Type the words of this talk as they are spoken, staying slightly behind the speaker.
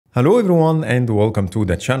Hello everyone and welcome to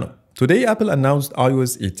the channel. Today Apple announced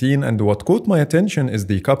iOS 18 and what caught my attention is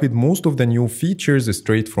they copied most of the new features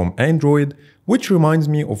straight from Android, which reminds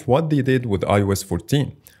me of what they did with iOS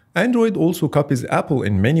 14. Android also copies Apple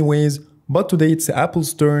in many ways, but today it's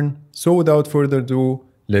Apple's turn, so without further ado,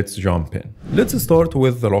 let's jump in. Let's start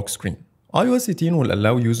with the lock screen. iOS 18 will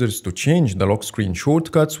allow users to change the lock screen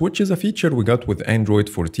shortcuts, which is a feature we got with Android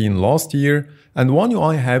 14 last year, and One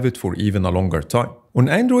UI have it for even a longer time. On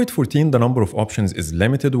Android 14, the number of options is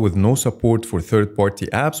limited with no support for third-party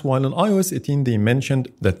apps, while on iOS 18 they mentioned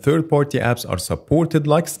that third-party apps are supported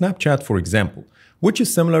like Snapchat for example, which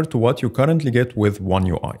is similar to what you currently get with One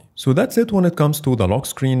UI. So that's it when it comes to the lock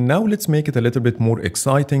screen. Now let's make it a little bit more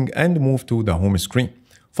exciting and move to the home screen.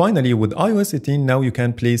 Finally, with iOS 18, now you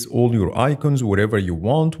can place all your icons wherever you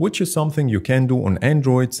want, which is something you can do on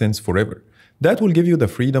Android since forever. That will give you the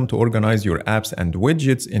freedom to organize your apps and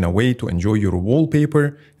widgets in a way to enjoy your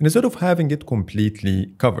wallpaper instead of having it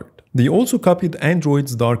completely covered. They also copied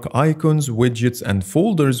Android's dark icons, widgets, and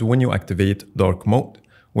folders when you activate dark mode.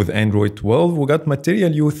 With Android 12, we got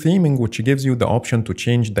Material You theming, which gives you the option to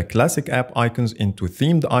change the classic app icons into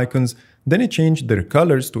themed icons. Then it changed their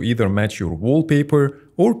colors to either match your wallpaper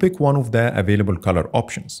or pick one of the available color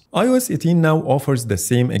options. iOS 18 now offers the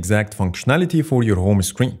same exact functionality for your home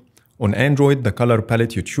screen. On Android, the color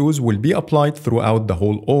palette you choose will be applied throughout the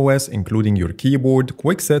whole OS, including your keyboard,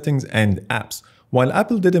 quick settings, and apps, while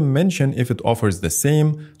Apple didn't mention if it offers the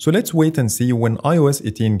same, so let's wait and see when iOS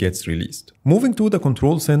 18 gets released. Moving to the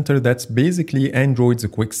control center, that's basically Android's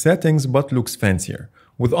quick settings but looks fancier.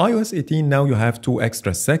 With iOS 18 now you have two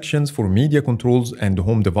extra sections for media controls and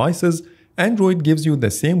home devices. Android gives you the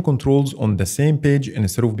same controls on the same page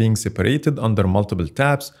instead of being separated under multiple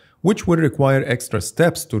tabs, which will require extra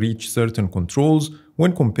steps to reach certain controls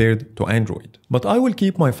when compared to Android. But I will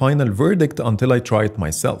keep my final verdict until I try it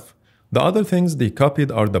myself. The other things they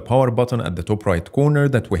copied are the power button at the top right corner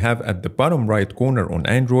that we have at the bottom right corner on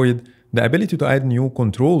Android, the ability to add new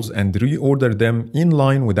controls and reorder them in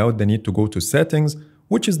line without the need to go to settings,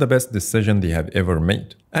 which is the best decision they have ever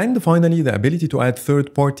made. And finally, the ability to add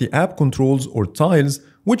third-party app controls or tiles,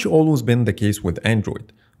 which always been the case with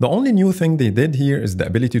Android. The only new thing they did here is the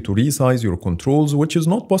ability to resize your controls, which is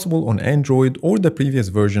not possible on Android or the previous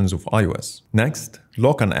versions of iOS. Next,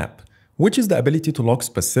 lock an app, which is the ability to lock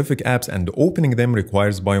specific apps, and opening them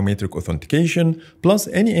requires biometric authentication, plus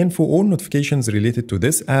any info or notifications related to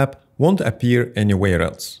this app won't appear anywhere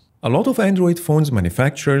else. A lot of Android phones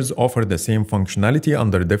manufacturers offer the same functionality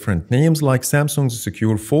under different names like Samsung's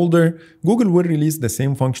Secure Folder. Google will release the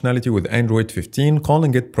same functionality with Android 15,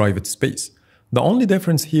 calling it Private Space. The only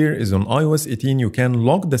difference here is on iOS 18 you can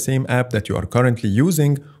lock the same app that you are currently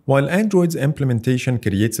using, while Android's implementation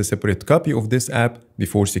creates a separate copy of this app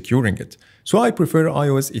before securing it. So I prefer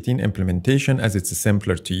iOS 18 implementation as it's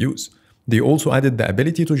simpler to use. They also added the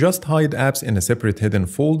ability to just hide apps in a separate hidden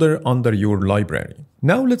folder under your library.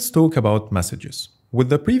 Now let's talk about messages. With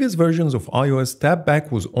the previous versions of iOS, tap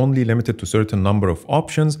back was only limited to a certain number of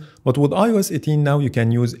options, but with iOS 18 now you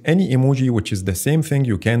can use any emoji, which is the same thing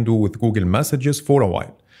you can do with Google Messages for a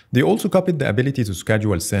while. They also copied the ability to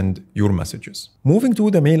schedule send your messages. Moving to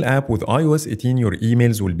the Mail app, with iOS 18 your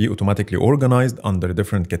emails will be automatically organized under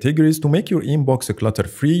different categories to make your inbox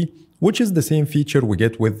clutter-free, which is the same feature we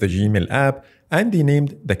get with the Gmail app, and they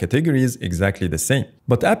named the categories exactly the same.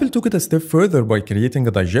 But Apple took it a step further by creating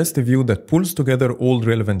a digest view that pulls together all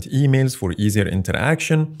relevant emails for easier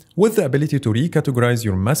interaction, with the ability to recategorize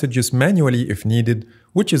your messages manually if needed,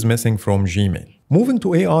 which is missing from Gmail. Moving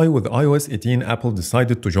to AI, with iOS 18, Apple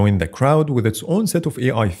decided to join the crowd with its own set of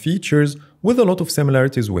AI features with a lot of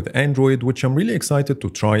similarities with Android, which I'm really excited to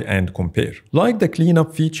try and compare. Like the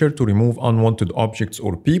cleanup feature to remove unwanted objects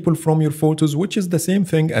or people from your photos, which is the same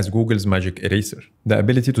thing as Google's Magic Eraser. The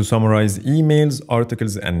ability to summarize emails,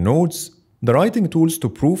 articles, and notes. The writing tools to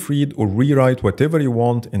proofread or rewrite whatever you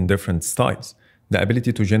want in different styles. The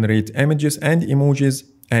ability to generate images and emojis,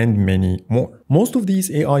 and many more. Most of these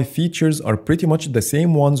AI features are pretty much the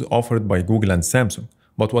same ones offered by Google and Samsung.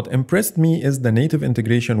 But what impressed me is the native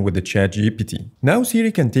integration with the ChatGPT. Now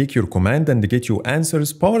Siri can take your command and get you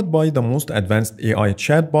answers powered by the most advanced AI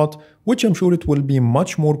chatbot, which I'm sure it will be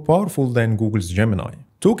much more powerful than Google's Gemini.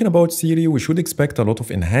 Talking about Siri, we should expect a lot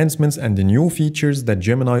of enhancements and the new features that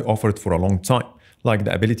Gemini offered for a long time, like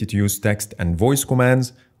the ability to use text and voice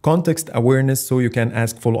commands, context awareness so you can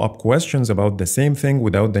ask follow-up questions about the same thing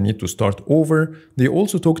without the need to start over. They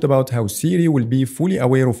also talked about how Siri will be fully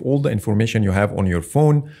aware of all the information you have on your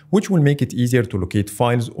phone, which will make it easier to locate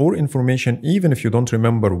files or information even if you don't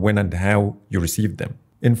remember when and how you received them.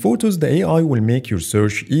 In Photos, the AI will make your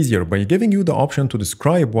search easier by giving you the option to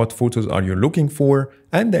describe what photos are you looking for,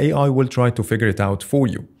 and the AI will try to figure it out for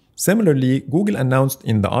you. Similarly, Google announced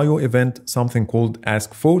in the I/O event something called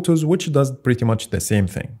Ask Photos, which does pretty much the same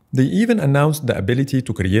thing. They even announced the ability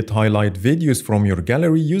to create highlight videos from your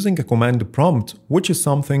gallery using a command prompt, which is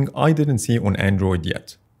something I didn't see on Android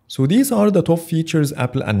yet. So these are the top features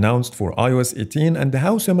Apple announced for iOS 18, and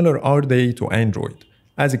how similar are they to Android?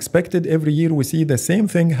 As expected, every year we see the same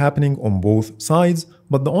thing happening on both sides,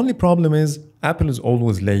 but the only problem is Apple is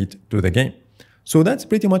always late to the game. So that's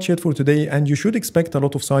pretty much it for today, and you should expect a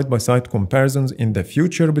lot of side-by-side comparisons in the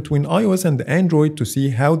future between iOS and Android to see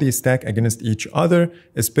how they stack against each other,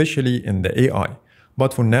 especially in the AI.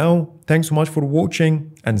 But for now, thanks so much for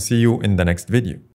watching, and see you in the next video.